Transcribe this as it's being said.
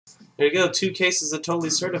Here you go, 2 cases of Totally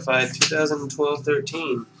Certified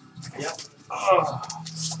 2012-13. Yep. Oh.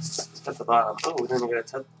 At the bottom. Oh, we don't even got a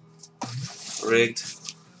tub. Rigged.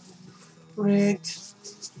 Rigged. It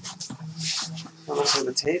looks like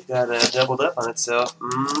the tape got doubled up on itself.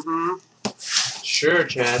 Mm-hmm. Sure,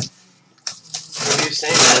 Chad. What do you say,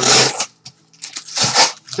 man?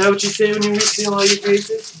 Is that what you say when you reseal all your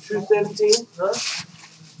cases? True 17? Huh? Is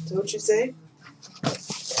that what you say?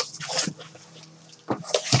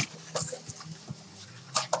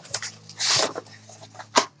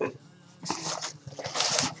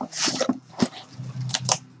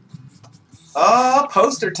 Oh,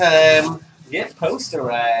 poster time! Get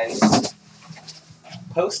posterized.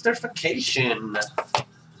 Posterification.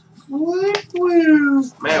 Woo-woo.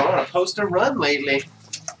 Man, we're on a poster run lately.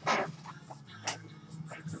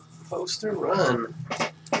 Poster run.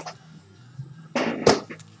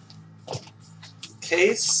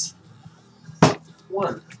 Case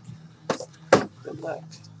 1. Good luck.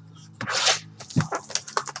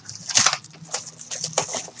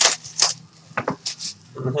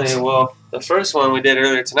 Okay, well, the first one we did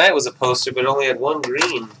earlier tonight was a poster, but it only had 1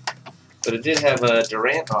 green. But it did have a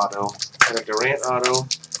Durant auto. It had a Durant auto.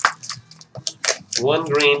 1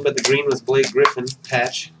 green, but the green was Blake Griffin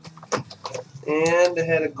patch. And it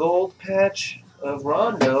had a gold patch of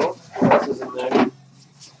Rondo. What else was in there?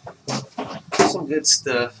 Some good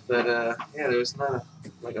stuff, but yeah, there was not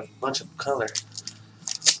like a bunch of color.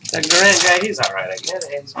 That Durant guy, he's alright, I guess.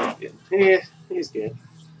 He's pretty good. Yeah, he's good.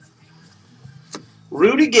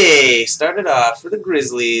 Rudy Gay started off for the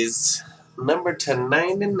Grizzlies. Number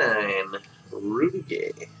 /99. Rudy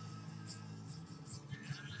Gay.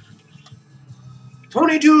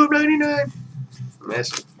 22 of 99.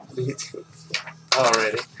 Master.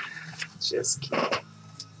 Already. Just kidding.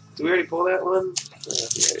 Did we already pull that one? We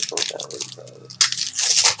already pulled that one, probably.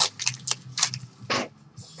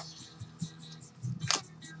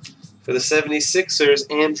 For the 76ers,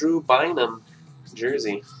 Andrew Bynum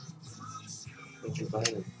jersey. Andrew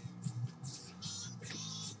Bynum.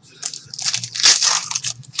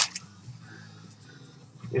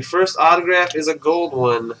 Your first autograph is a gold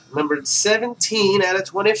one, numbered 17 out of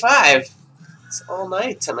 25. It's all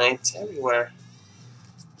night tonight, everywhere.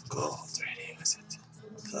 Gold, right, was it?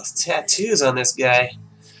 Those tattoos on this guy.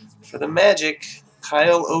 For the Magic,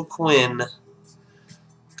 Kyle O'Quinn.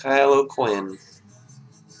 Kyle O'Quinn.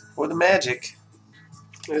 For the Magic.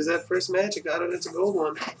 There's that first Magic auto. That's a gold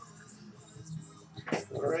one.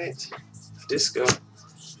 All right, Disco.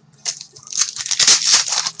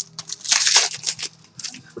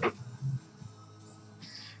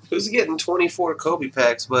 Who's getting 24 Kobe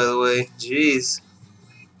packs, by the way? Jeez.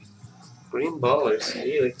 Greenballers.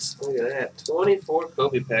 Felix. Look at that. 24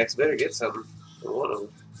 Kobe packs. Better get something for one of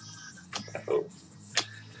them. I hope.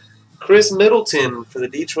 Chris Middleton for the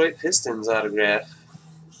Detroit Pistons autograph.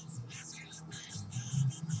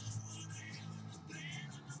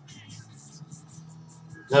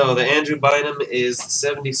 No, the Andrew Bynum is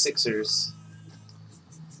 76ers.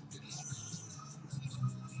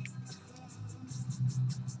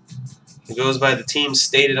 It goes by the team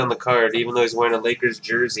stated on the card, even though he's wearing a Lakers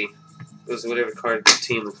jersey. It goes to whatever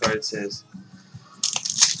team the card says.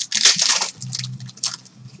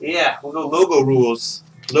 Yeah, we'll go logo rules.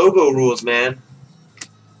 Logo rules, man.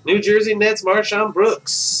 New Jersey Nets, Marshawn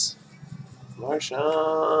Brooks.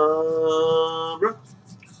 Marshawn Brooks.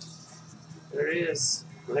 There he is.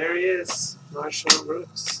 There he is. Marshawn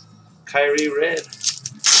Brooks. Kyrie Red.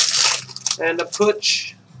 And a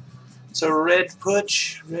Putsch. It's a red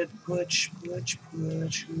Putsch. Red Putsch. Putsch.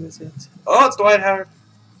 Who is it? Oh, it's Dwight Howard.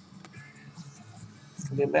 It's going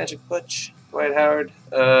to be a Magic Putsch. Dwight Howard.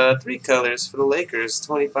 3 colors for the Lakers.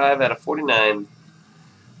 25 out of 49.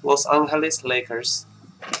 Los Angeles Lakers.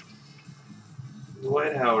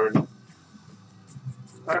 Dwight Howard.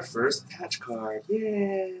 Our first patch card.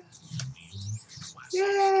 Yeah.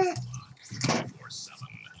 Yeah.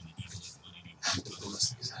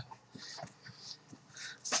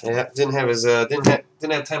 Yeah, didn't have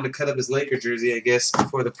time to cut up his Laker jersey, I guess,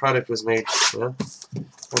 before the product was made. You know?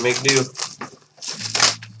 Or make do.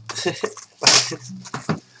 So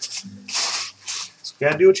you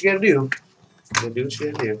gotta do what you gotta do. Gotta do what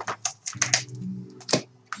you gotta do.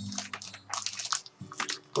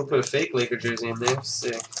 We'll put a fake Laker jersey in there.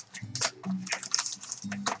 Sick.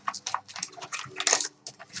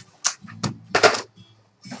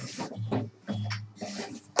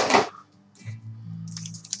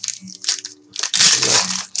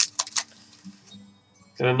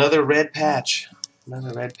 Got another red patch.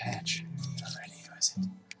 Another red patch. Already, who is it?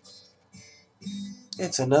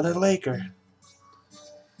 It's another Laker.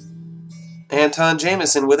 Anton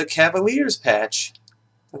Jameson with a Cavaliers patch.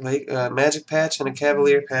 A Magic patch and a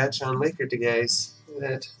Cavalier patch on Laker to guys. Look at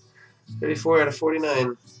that. 34 out of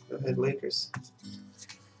 49. Go ahead, Lakers.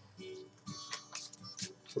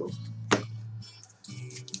 Cool.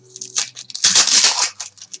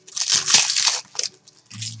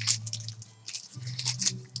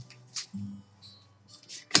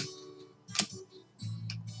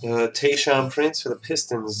 Tayshaun Prince for the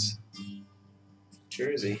Pistons.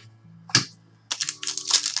 Jersey.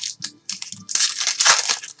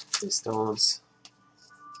 Pistons.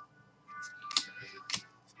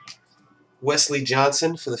 Wesley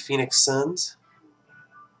Johnson for the Phoenix Suns.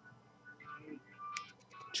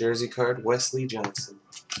 Jersey card, Wesley Johnson.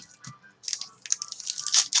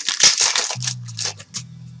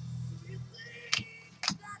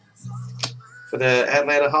 For the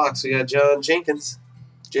Atlanta Hawks, we got John Jenkins.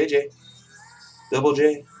 JJ. Double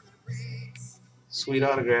J. Sweet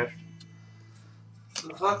autograph.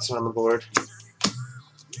 The Hawks are on the board.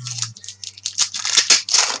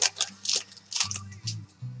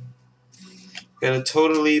 Got a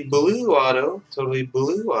totally blue auto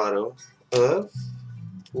of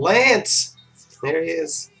Lance. There he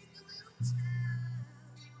is.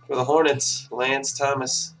 For the Hornets, Lance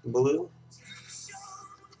Thomas, blue.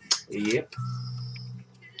 Yep.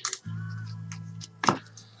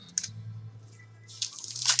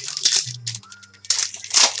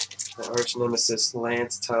 The arch nemesis,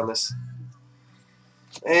 Lance Thomas.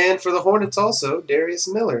 And for the Hornets also, Darius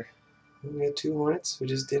Miller. We got 2 Hornets. We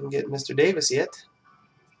just didn't get Mr. Davis yet.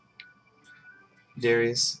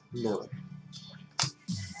 Darius Miller.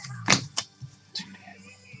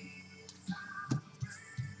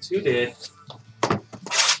 2 dead.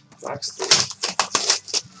 Box 3.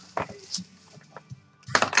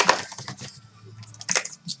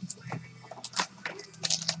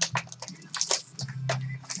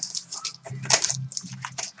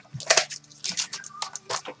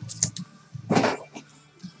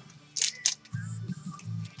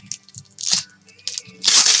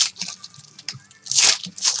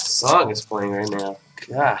 Song is playing right now.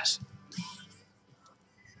 Gosh.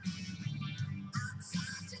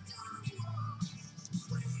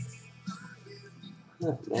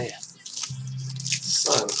 Oh, man.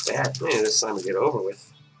 Song is bad. Man, this song to get over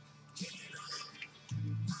with.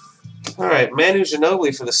 Alright, Manu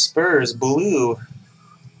Ginobili for the Spurs, blue.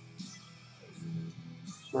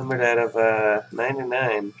 Numbered out of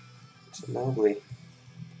 99. Ginobili.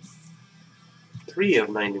 3 of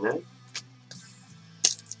 99.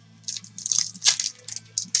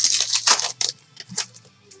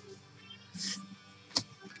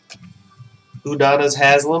 Udonis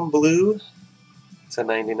Haslem, blue. It's a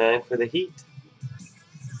 99 for the Heat.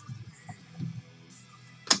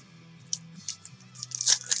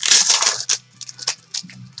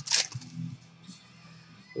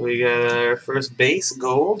 We got our first base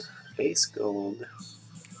gold. Base gold.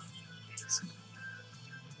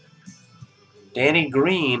 Danny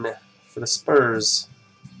Green for the Spurs.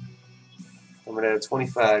 Numbered out of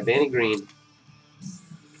 25. Danny Green.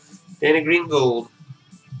 Danny Green gold.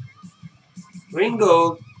 Green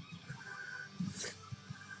gold.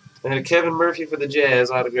 And a Kevin Murphy for the Jazz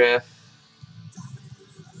autograph.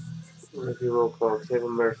 Murphy roll call.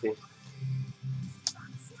 Kevin Murphy.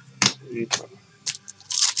 Utah.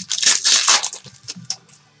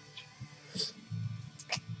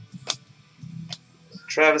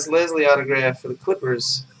 Travis Leslie autograph for the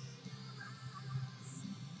Clippers.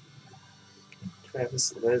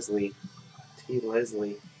 Travis Leslie. T.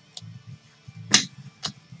 Leslie.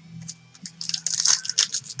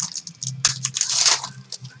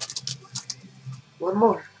 One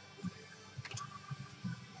more.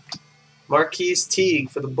 Marquise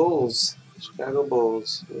Teague for the Bulls. Chicago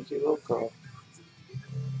Bulls. Rookie roll call.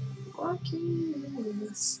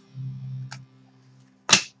 Marquise.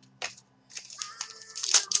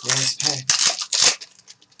 Nice pack.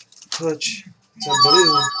 Putch. It's a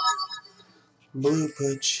blue. Blue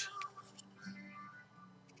Putch.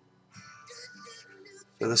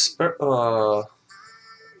 For the Spurs. Oh.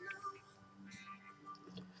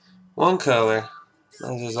 One color.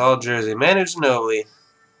 This is all jersey. Manu Ginobili.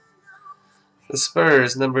 The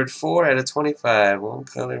Spurs, numbered 4 out of 25. One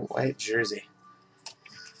color white jersey.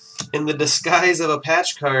 In the disguise of a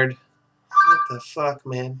patch card. What the fuck,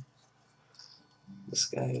 man?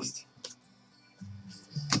 Disguised.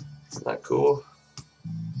 It's not cool.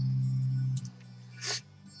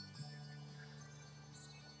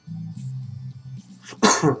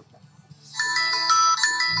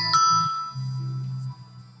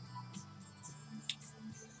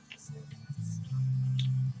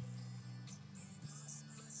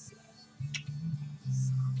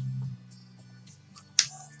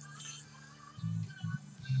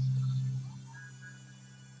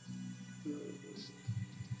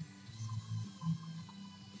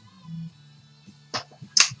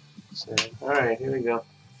 So, alright, here we go.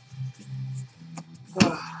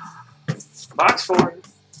 Box 4.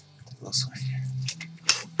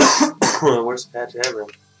 Worst patch ever.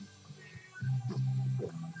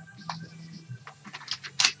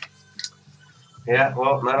 Yeah,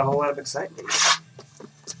 well, not a whole lot of excitement.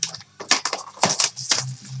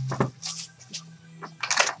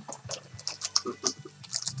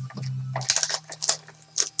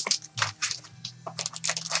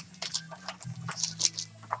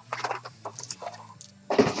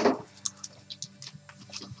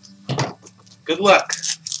 Good luck.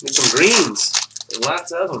 Get some greens.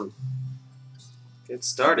 Lots of them. Get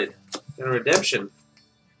started. Got a redemption.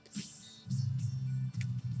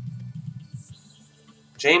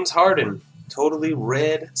 James Harden. Totally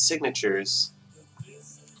red signatures.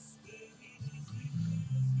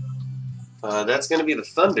 That's going to be the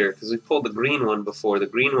Thunder, because we pulled the green one before. The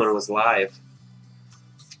green one was live.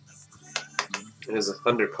 It is a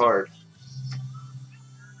Thunder card.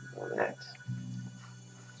 All that.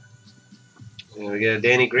 And we got a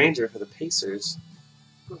Danny Granger for the Pacers.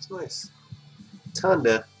 That's nice.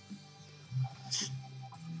 Tonda.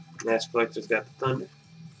 Nash Collector's got the Thunder.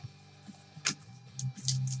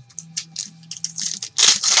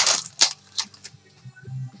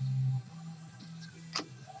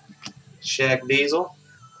 Shaq Diesel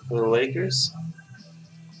for the Lakers.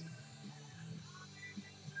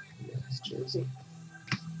 Nice jersey.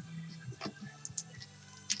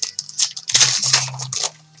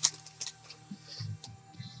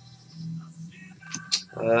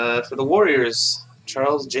 For the Warriors,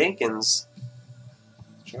 Charles Jenkins.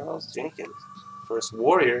 Charles Jenkins. First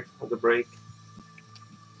Warrior of the break.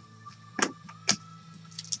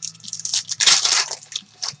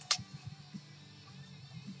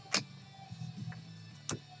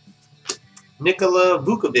 Nikola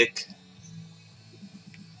Vukovic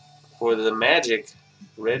for the Magic.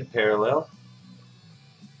 Red parallel.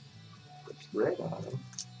 Red on him.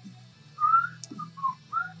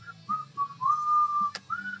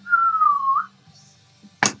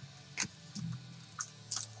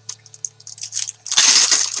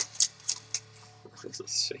 What's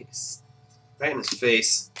his face? Right in his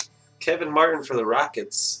face. Kevin Martin for the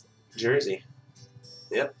Rockets. Jersey.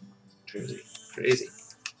 Yep. Jersey. Crazy.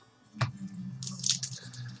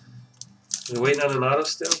 We're waiting on an auto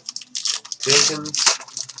still. Jenkins.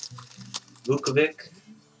 Vukovic.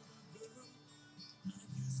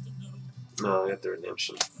 No, I got the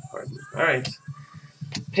redemption. Pardon. Alright.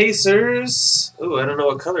 Pacers. Ooh, I don't know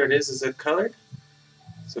what color it is. Is it colored?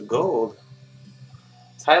 It's a gold.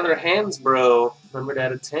 Tyler Hansbrough, numbered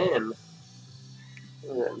out of 10.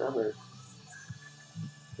 Look at that number.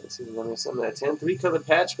 Let's see, number something out of 10. 3-color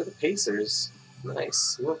patch for the Pacers.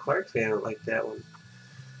 Nice. Will Clark fan would like that one.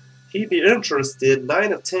 He'd be interested.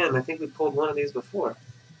 9 of 10. I think we pulled one of these before.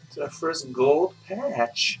 It's our first gold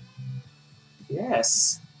patch.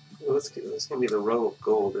 Yes. Ooh, this going to be the row of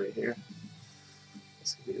gold right here.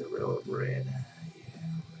 This could be the row of red.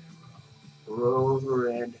 Yeah, row of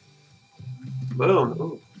red. Boom.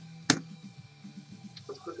 Ooh.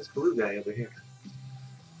 Let's put this blue guy over here.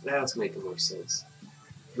 Now it's making more sense.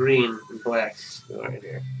 Green and black go right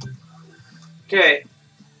here. Okay.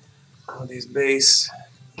 All these base.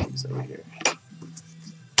 These over here.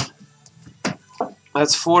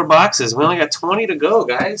 That's 4 boxes. We only got 20 to go,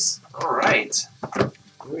 guys. All right. Here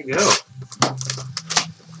we go.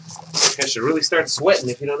 I should really start sweating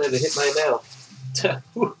if you don't have to hit mine now.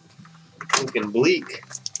 Looking bleak.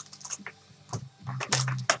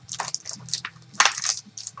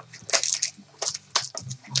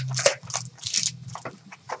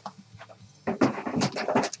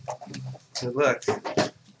 Good luck.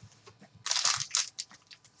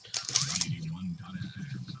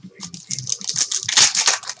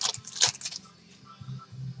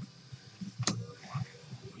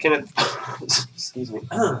 Kenneth, excuse me.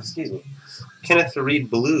 Excuse me. Kenneth Reed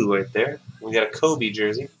blue right there. We got a Kobe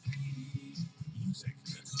jersey.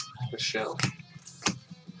 For show.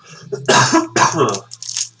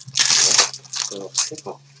 Little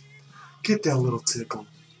tickle. Get that little tickle.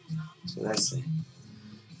 That's what I say.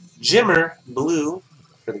 Jimmer blue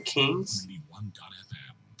for the Kings.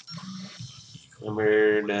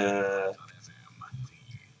 Numbered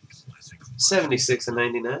 76 and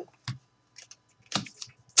 99.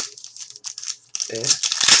 Okay.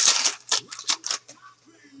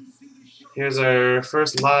 Here's our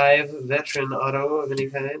first live veteran auto of any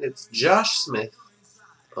kind. It's Josh Smith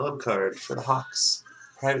on card for the Hawks.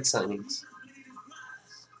 Private signings.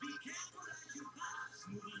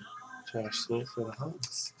 Josh Smith for the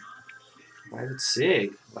Hawks. Private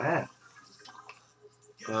sig. Wow.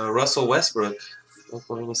 Russell Westbrook,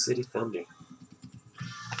 Oklahoma City Thunder.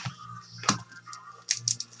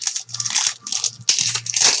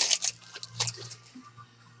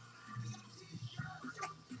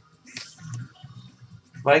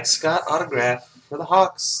 Mike Scott autograph for the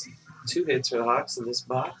Hawks. 2 hits for the Hawks in this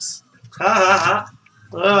box. Ha ha ha!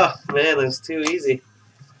 Oh man, that's too easy.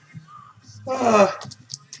 Oh.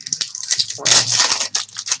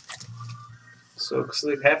 So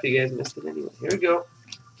happy you guys missed it anyway. Here we go.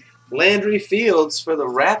 Landry Fields for the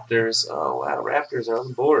Raptors. Oh wow, Raptors are on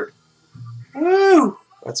the board. Woo!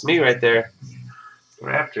 That's me right there.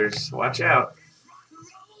 Raptors, watch out.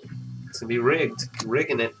 It's gonna be rigged. I'm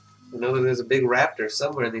rigging it. I know that there's a big raptor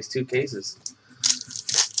somewhere in these 2 cases.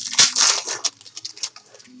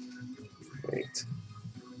 Great.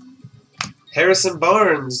 Harrison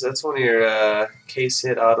Barnes, that's one of your case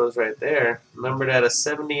hit autos right there. Numbered at a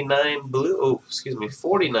 79 blue. Oh, excuse me,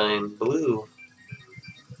 49 blue.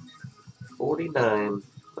 49.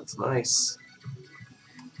 That's nice.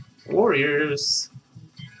 Warriors.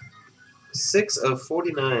 6 of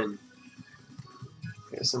 49.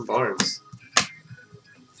 Harrison Barnes.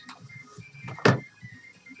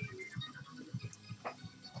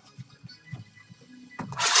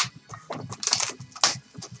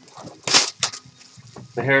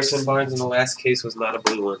 The Harrison Barnes in the last case was not a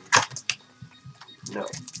blue one. No.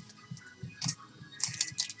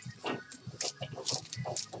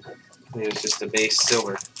 It was just a base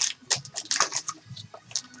silver.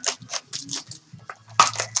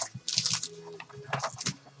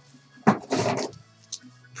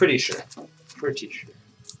 Pretty sure. Pretty sure.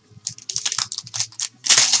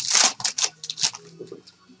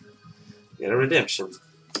 Got a redemption.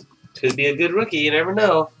 Could be a good rookie, you never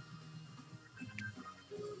know.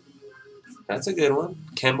 That's a good one.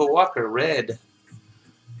 Kemba Walker, red.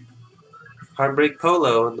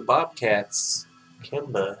 Heartbreakpolo and the Bobcats.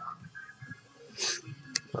 Kemba.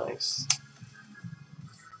 Nice.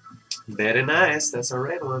 Very nice. That's a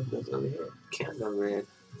red one. That's over here. Kemba red.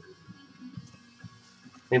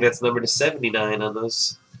 I think that's numbered to 79 on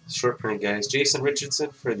those short print guys. Jason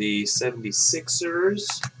Richardson for the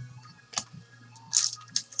 76ers.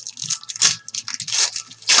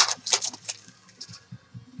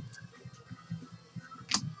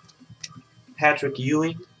 Patrick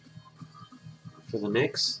Ewing for the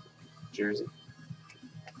Knicks jersey.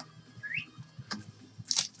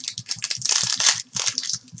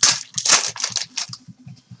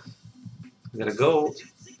 We got a gold.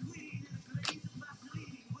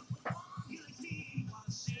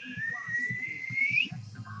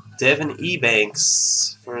 Devin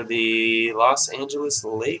Ebanks for the Los Angeles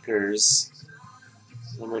Lakers.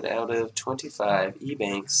 Numbered out of 25.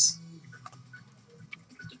 Ebanks.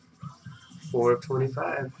 4 of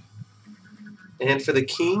 25. And for the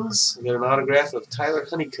Kings, we got an autograph of Tyler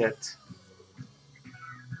Honeycutt.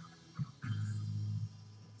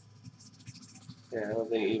 Yeah, I don't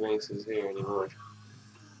think Ebanks is here anymore.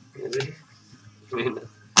 Is he? I mean,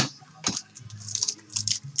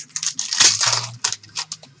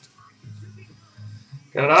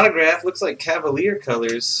 got an autograph. Looks like Cavalier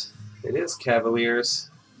colors. It is Cavaliers.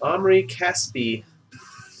 Omri Caspi.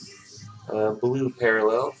 Blue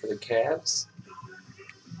parallel for the Cavs.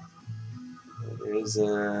 There's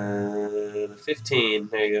 15.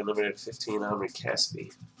 There you go, number 15, Omri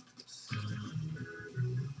Caspi.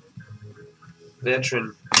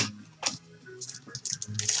 Veteran.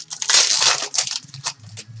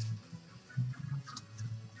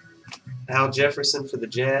 Al Jefferson for the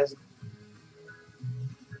Jazz.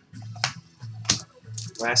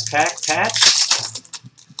 Last pack, patch.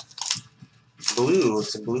 Blue,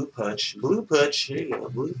 it's a blue punch. Blue punch, here you go,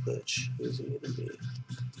 blue punch. Who's it going to be?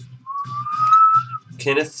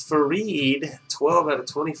 Kenneth Faried, 12 out of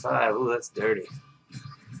 25. Ooh, that's dirty.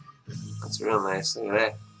 That's real nice. Look at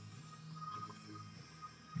that.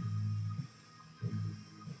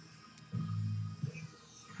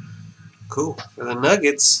 Cool. For the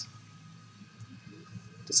Nuggets,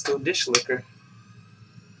 discodishlicker.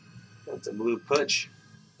 That's a blue punch.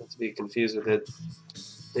 Not to be confused with that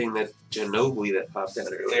thing that Ginobili that popped out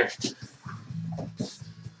earlier.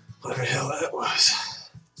 Whatever the hell that was.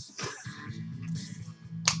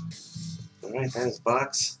 Alright, that is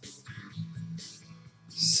box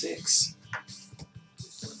 6.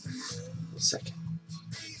 A second.